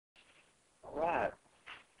All right.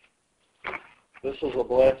 This is a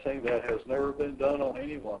blessing that has never been done on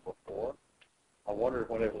anyone before. I wondered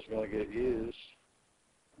when it was going to get used.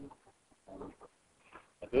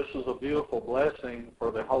 And this is a beautiful blessing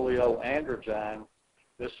for the Holio androgyne.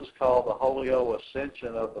 This is called the Holio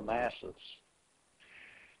ascension of the masses.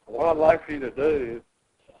 What I'd like for you to do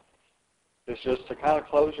is just to kind of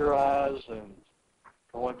close your eyes and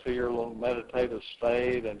go into your little meditative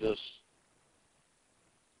state and just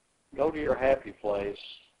go to your happy place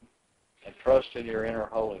and trust in your inner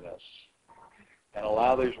holiness and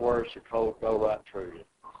allow these words to go right through you.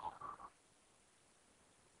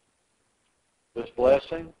 This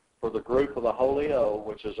blessing for the group of the Holio,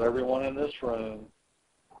 which is everyone in this room,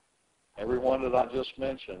 everyone that I just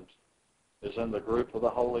mentioned, is in the group of the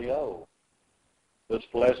Holio. This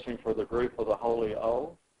blessing for the group of the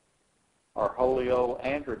Holio are Holio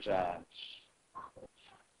androgynes.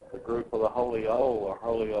 The group of the Holio are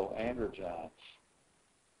Holio androgynes.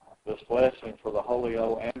 This blessing for the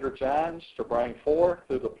Holio androgynes to bring forth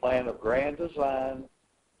through the plan of grand design,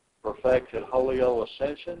 perfected Holio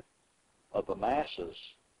ascension of the masses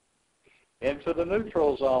into the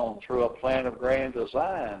neutral zone through a plan of grand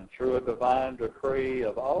design, through a divine decree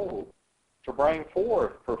of O, to bring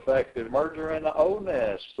forth perfected merger in the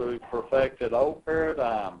O-ness through perfected O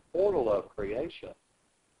paradigm, portal of creation,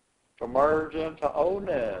 to merge into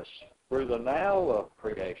O-ness through the now of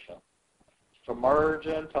creation, to merge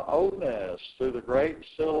into O-ness through the great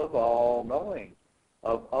seal of all knowing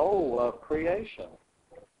of O of creation.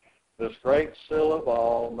 This great seal of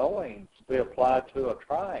all knowing to be applied to a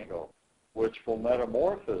triangle, which will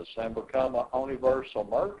metamorphose and become an universal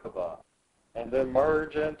Merkaba, and then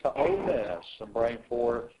merge into O-ness and bring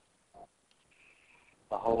forth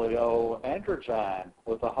the Holio androgyne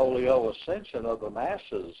with the Holio ascension of the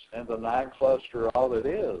masses and the nine cluster of all it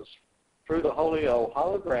is, through the Holio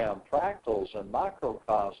hologram fractals and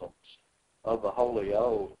microcosms of the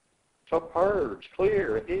Holio, to purge,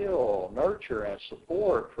 clear, heal, nurture, and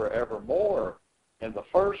support forevermore in the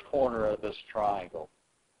first corner of this triangle.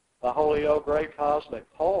 The Holio Great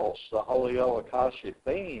Cosmic Pulse, the Holio Akashic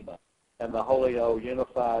Beam, and the Holio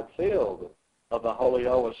Unified Field of the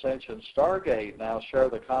Holio Ascension Stargate now share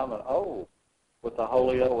the common O with the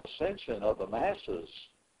Holio Ascension of the masses.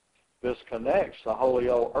 This connects the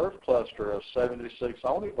Holio Earth Cluster of 76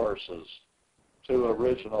 universes to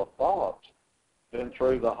original thought, then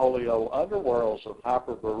through the Holio underworlds of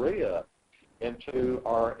Hyperborea into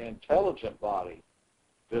our intelligent body.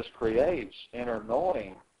 This creates inner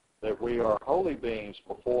knowing that we are holy beings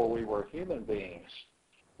before we were human beings,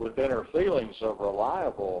 with inner feelings of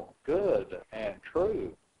reliable, good, and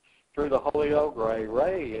true, through the Holio Gray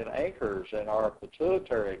Ray and anchors in our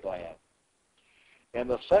pituitary gland. In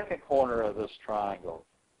the second corner of this triangle,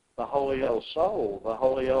 the Holio Soul, the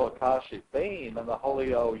Holio Akashic Beam, and the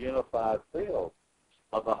Holio Unified Field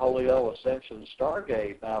of the Holio Ascension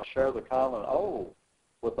Stargate now share the common O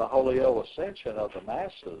with the Holio Ascension of the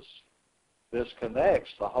masses. This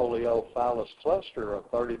connects the Holio Phallus Cluster of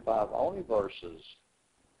 35 universes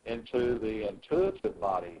into the intuitive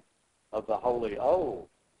body of the Holy O,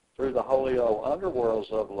 through the Holio underworlds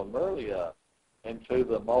of Lemuria, into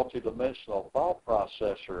the multidimensional thought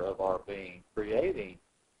processor of our being, creating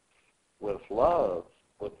with love,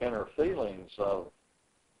 with inner feelings of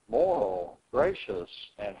moral, gracious,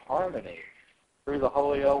 and harmony, through the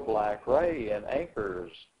Holio Black Ray and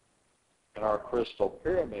anchors in our crystal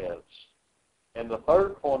pyramids. In the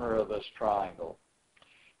third corner of this triangle,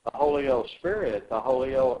 the Holio Spirit, the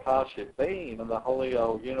Holio Akashic Beam, and the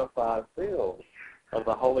Holio Unified Field of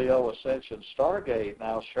the Holio Ascension Stargate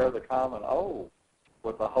now share the common O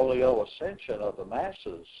with the Holio Ascension of the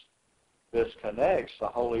masses. This connects the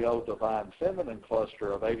Holio Divine Feminine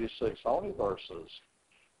Cluster of 86 universes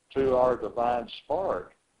to our divine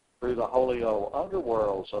spark through the Holio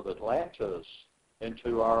underworlds of Atlantis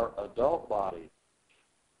into our adult body.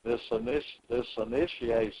 This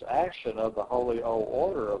initiates action of the Holio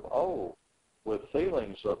order of O with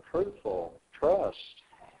feelings of truthful, trust,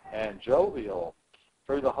 and jovial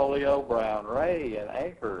through the Holio Brown Ray and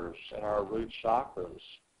anchors in our root chakras,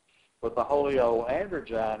 with the Holio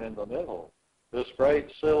androgyne in the middle. This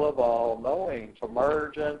great seal of all knowing to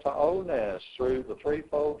merge into O-ness through the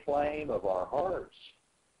threefold flame of our hearts,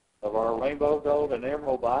 of our rainbow gold and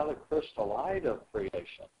emerald violet crystal light of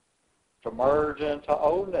creation, to merge into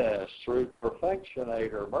O-ness through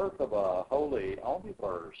Perfectionator Merkaba, Holy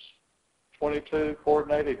Omniverse, 22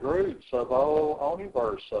 coordinated groups of O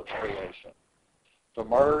Omniverse of creation, to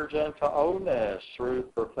merge into O-ness through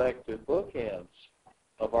perfected bookends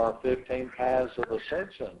of our 15 paths of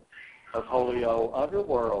ascension of Holio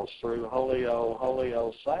underworlds through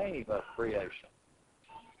Holio same of creation,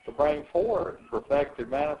 to bring forth perfected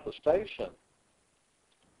manifestation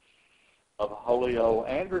of Holio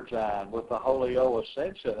androgyne with the Holio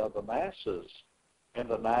ascension of the masses in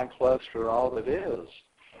the nine cluster all that is,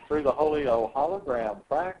 through the Holio hologram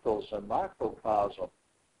fractals and microcosm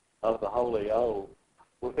of the Holio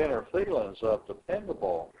with inner feelings of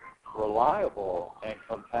dependable, reliable, and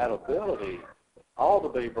compatibility, all to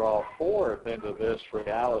be brought forth into this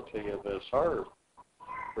reality of this earth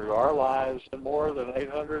through our lives and more than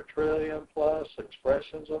 800 trillion plus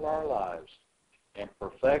expressions of our lives in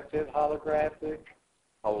perfected holographic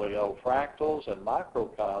Holio fractals and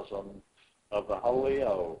microcosm of the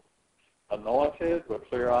Holio, anointed with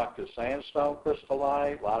clear octave sandstone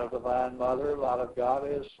crystallite, light of divine mother, light of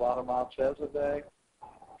goddess, light of Melchizedek,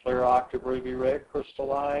 clear octave ruby red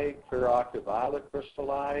crystallite, clear octave violet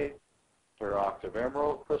crystallite, clear octave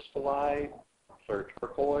emerald crystallite, clear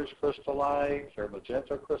turquoise crystallite, clear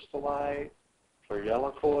magenta crystallite, clear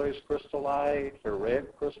yellow crystallite, clear red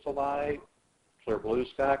crystallite, clear blue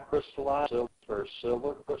sky crystallite, clear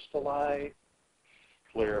silver crystallite,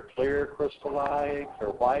 clear crystallite, clear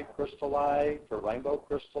white crystallite, clear rainbow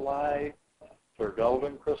crystallite, clear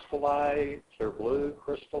golden crystallite, clear blue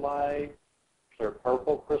crystallite, clear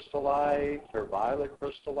purple crystallite, clear violet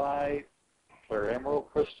crystallite, clear emerald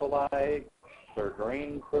crystallite, clear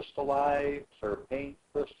green crystallite, clear pink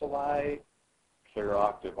crystallite, clear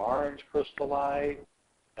octave orange crystallite,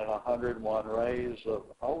 and 101 rays of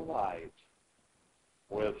light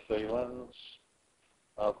with feelings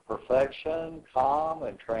of perfection, calm,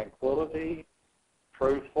 and tranquility,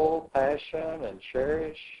 truthful, passion, and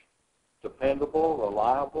cherish, dependable,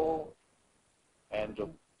 reliable, and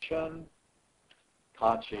devotion,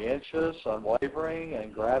 conscientious, unwavering,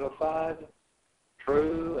 and gratified,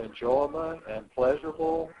 true, enjoyment, and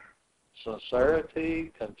pleasurable,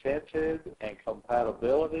 sincerity, contented, and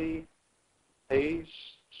compatibility, peace,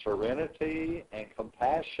 serenity, and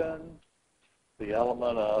compassion, the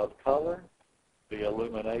element of color, the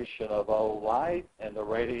illumination of old light, and the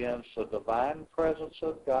radiance of divine presence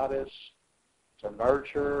of Goddess to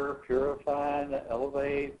nurture, purify, and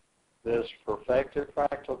elevate this perfected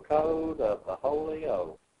fractal code of the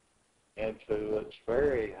Holio into its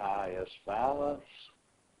very highest balance,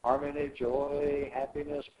 harmony, joy,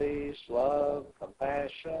 happiness, peace, love,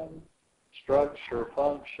 compassion, structure,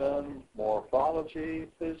 function, morphology,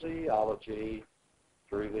 physiology,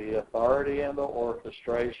 through the authority and the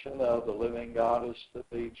orchestration of the living Goddess that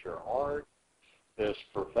feeds your heart. This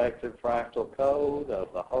perfected fractal code of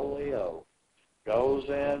the Holio goes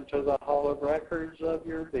into the hall of records of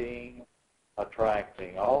your being,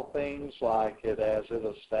 attracting all things like it as it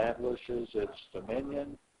establishes its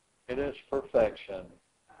dominion in its perfection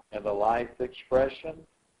and the life expression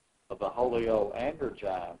of the Holio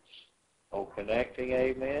androgynes. Oh, connecting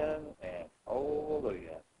amen and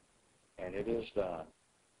hallelujah. And it is done.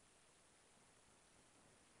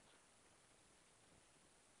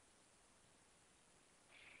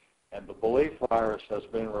 And the belief virus has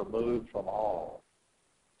been removed from all.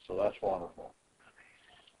 So that's wonderful.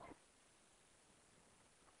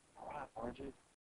 All right, Margie.